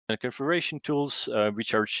configuration tools,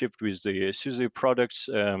 which are shipped with the SUSE products,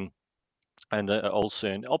 and also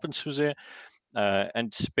in openSUSE.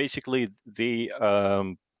 And basically, they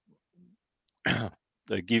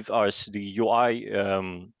give us the UI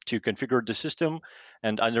to configure the system,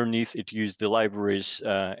 and underneath it use the libraries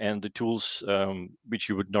and the tools which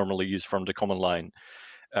you would normally use from the command line.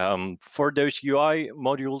 For those UI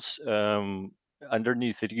modules,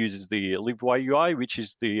 underneath it uses the libYUI, which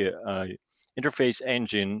is the interface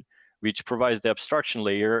engine which provides the abstraction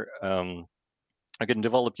layer. You can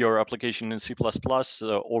develop your application in C++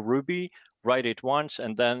 or Ruby, write it once,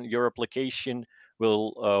 and then your application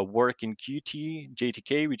will work in Qt,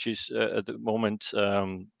 JTK, which is at the moment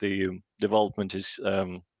the development is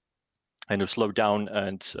kind of slowed down,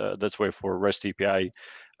 and that's why for REST API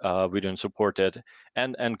we don't support it,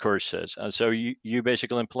 and courses. And so you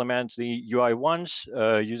basically implement the UI once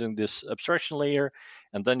using this abstraction layer,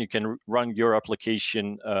 and then you can run your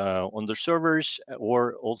application on the servers,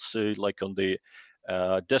 or also like on the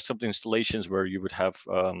desktop installations where you would have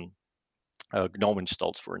GNOME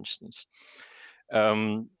installed, for instance.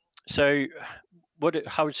 So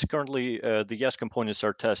how it's currently the YaST components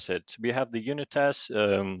are tested. We have the unit tests,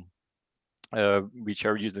 which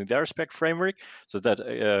are using the RSpec framework. So that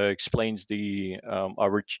explains the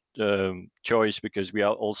our choice, because we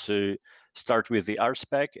also start with the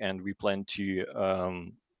RSpec, and we plan to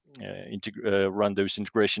run those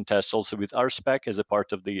integration tests also with RSpec as a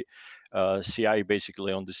part of the CI,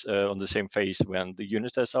 basically on the same phase when the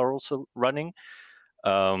unit tests are also running.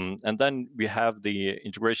 And then we have the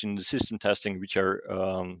integration and the system testing, which are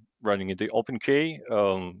running in the OpenK.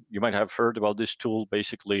 You might have heard about this tool.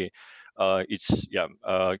 Basically, it's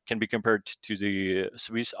can be compared to the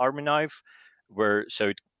Swiss Army knife, where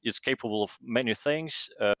it's capable of many things,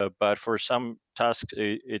 but for some tasks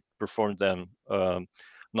it performed them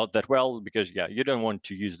not that well, because you don't want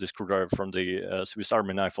to use the screwdriver from the Swiss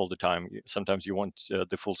Army knife all the time. Sometimes you want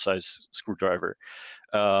the full-size screwdriver.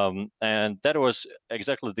 And that was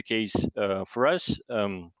exactly the case for us,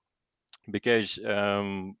 because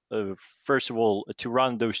first of all, to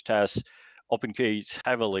run those tests, OpenK is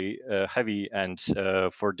heavy, and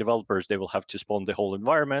for developers, they will have to spawn the whole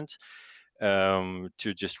environment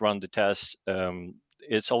to just run the tests.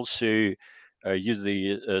 It's also use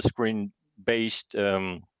the screen-based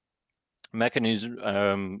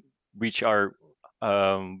mechanism, which are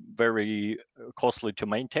very costly to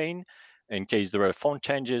maintain in case there are font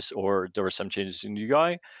changes or there are some changes in the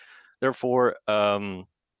UI. Therefore,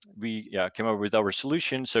 we came up with our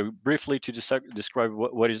solution. So briefly, to describe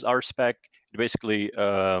what is RSpec, basically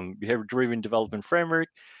behavior-driven development framework.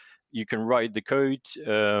 You can write the code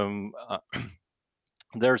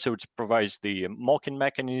there, so it provides the mocking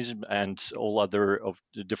mechanism and all other of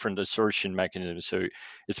the different assertion mechanisms. So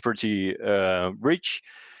it's pretty rich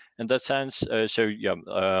in that sense.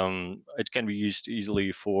 It can be used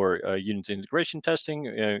easily for unit integration testing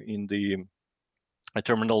in the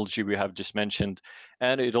terminology we have just mentioned,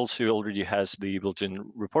 and it also already has the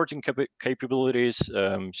built-in reporting capabilities.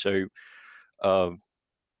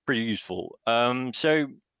 Pretty useful. So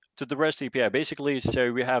to the REST API, basically,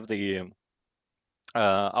 so we have the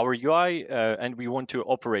our UI, and we want to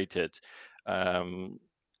operate it,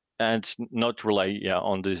 and not rely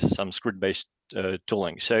on some script-based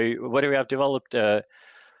tooling. So what we have developed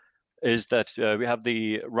is that we have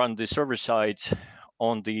run the server side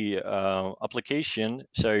on the application.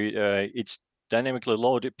 So it's dynamically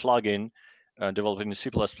loaded plugin developed in C++,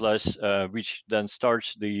 which then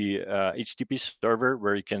starts the HTTP server,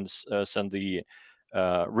 where you can send the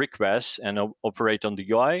requests and operate on the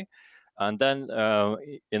UI. And then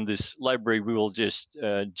in this library, we will just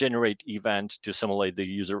generate event to simulate the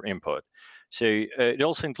user input. So it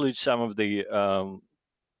also includes some of the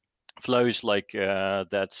flows, like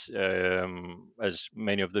that's as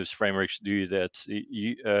many of those frameworks do, that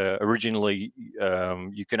originally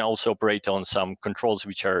you can also operate on some controls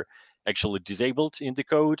which are actually disabled in the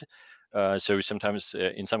code. So sometimes,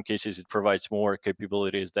 in some cases, it provides more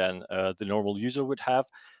capabilities than the normal user would have.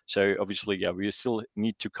 So obviously, we still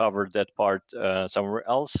need to cover that part somewhere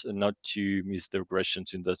else, and not to miss the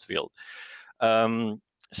regressions in that field.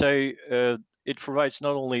 It provides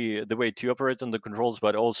not only the way to operate on the controls,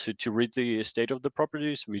 but also to read the state of the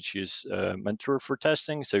properties, which is mandatory for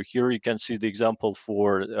testing. So here you can see the example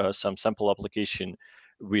for some sample application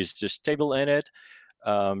with just table in it.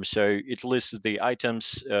 So it lists the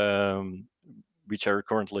items which are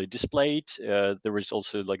currently displayed. There is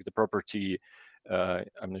also like the property, I'm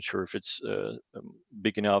not sure if it's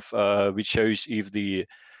big enough, which shows if the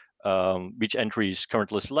which entry is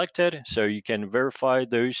currently selected. So you can verify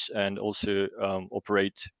those and also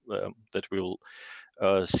operate. That will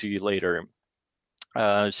see later.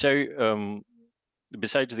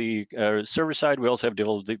 Besides the server side, we also have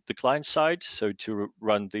developed the client side, so to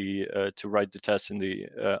run the to write the tests in the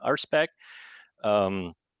RSpec.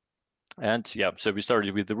 And yeah, so we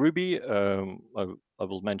started with the Ruby. I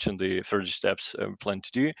will mention the further steps we plan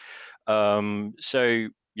to do. So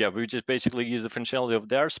yeah, we just basically use the functionality of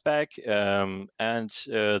the RSpec, and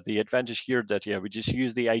the advantage here that we just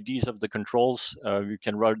use the IDs of the controls. We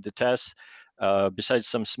can run the tests. Besides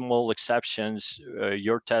some small exceptions,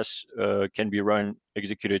 your tests can be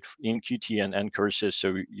executed in Qt and ncurses,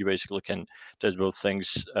 so you basically can test both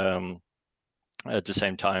things at the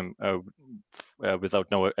same time without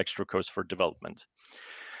no extra cost for development.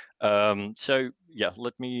 So yeah,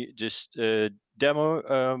 let me just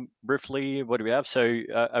demo briefly what we have. So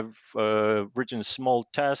I've written a small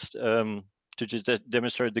test to just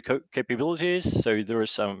demonstrate the capabilities. So there are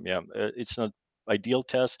some, it's not ideal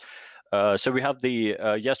test. So we have the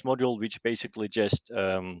YaST module, which basically just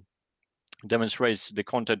demonstrates the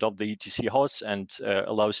content of the etc hosts and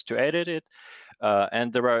allows to edit it.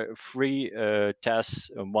 And there are three tests.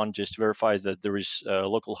 One just verifies that there is a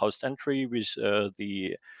local host entry with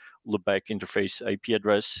the loopback interface IP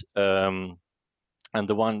address, and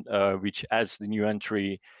the one which adds the new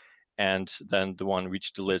entry, and then the one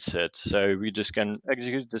which deletes it. So we just can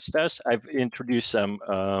execute this test. I've introduced some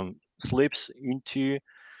slips into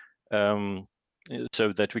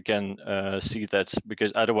so that we can see that,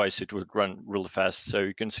 because otherwise it would run really fast. So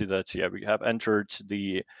you can see that, we have entered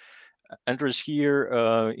the enters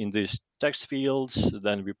here in these text fields,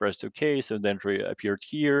 then we pressed OK, so the entry appeared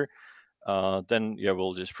here. Then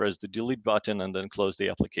we'll just press the delete button and then close the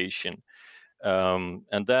application.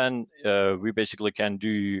 And then we basically can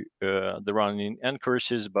do the running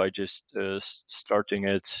ncurses by just starting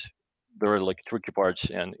it. There are like tricky parts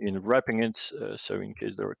and in wrapping it. So in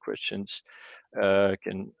case there are questions, I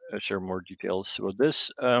can share more details about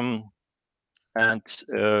this. And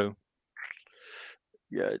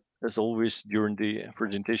as always during the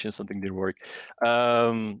presentation, something didn't work.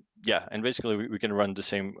 And basically we can run the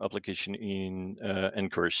same application in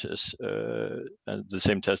ncurses, and the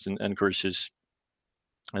same test in ncurses,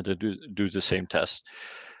 and to do the same test.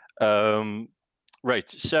 Right.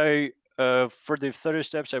 So for the further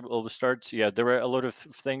steps, I will start. There are a lot of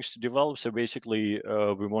things to develop. So basically,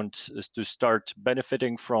 we want to start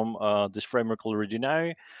benefiting from this framework already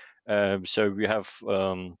now. So we have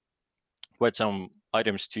quite some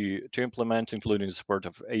items to implement, including the support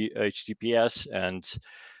of HTTPS, and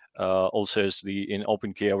also as in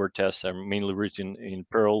OpenK, our tests are mainly written in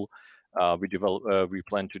Perl. We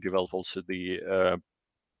plan to develop also the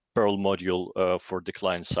Perl module for the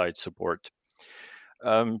client-side support.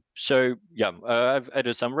 I've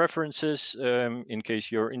added some references in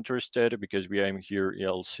case you're interested, because we aim here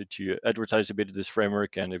also to advertise a bit of this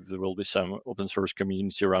framework, and if there will be some open source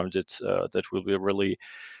community around it, that will be really,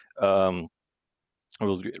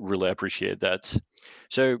 we'll really appreciate that.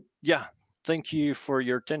 So thank you for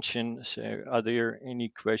your attention. So are there any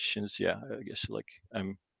questions? I guess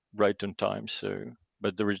I'm right on time, so.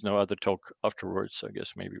 But there is no other talk afterwards, so I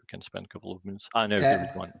guess maybe we can spend a couple of minutes. No, there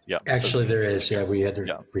is one. Actually, there is. We had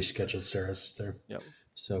to reschedule Sarah's there.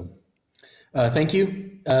 So thank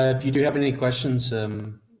you. If you do have any questions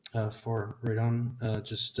for Radon,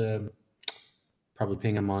 just probably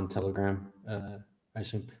ping him on Telegram. I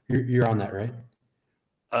assume you're on that, right?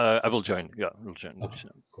 I will join. I'll join. Okay.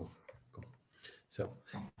 Cool. So,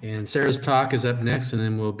 and Sarah's talk is up next, and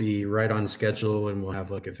then we'll be right on schedule, and we'll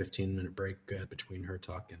have like a 15-minute break between her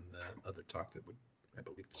talk and the other talk that would, I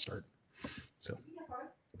believe, start. So,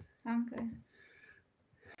 okay.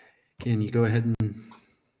 Can you go ahead and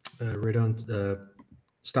Radon,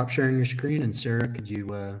 stop sharing your screen, and Sarah, could you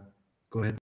go ahead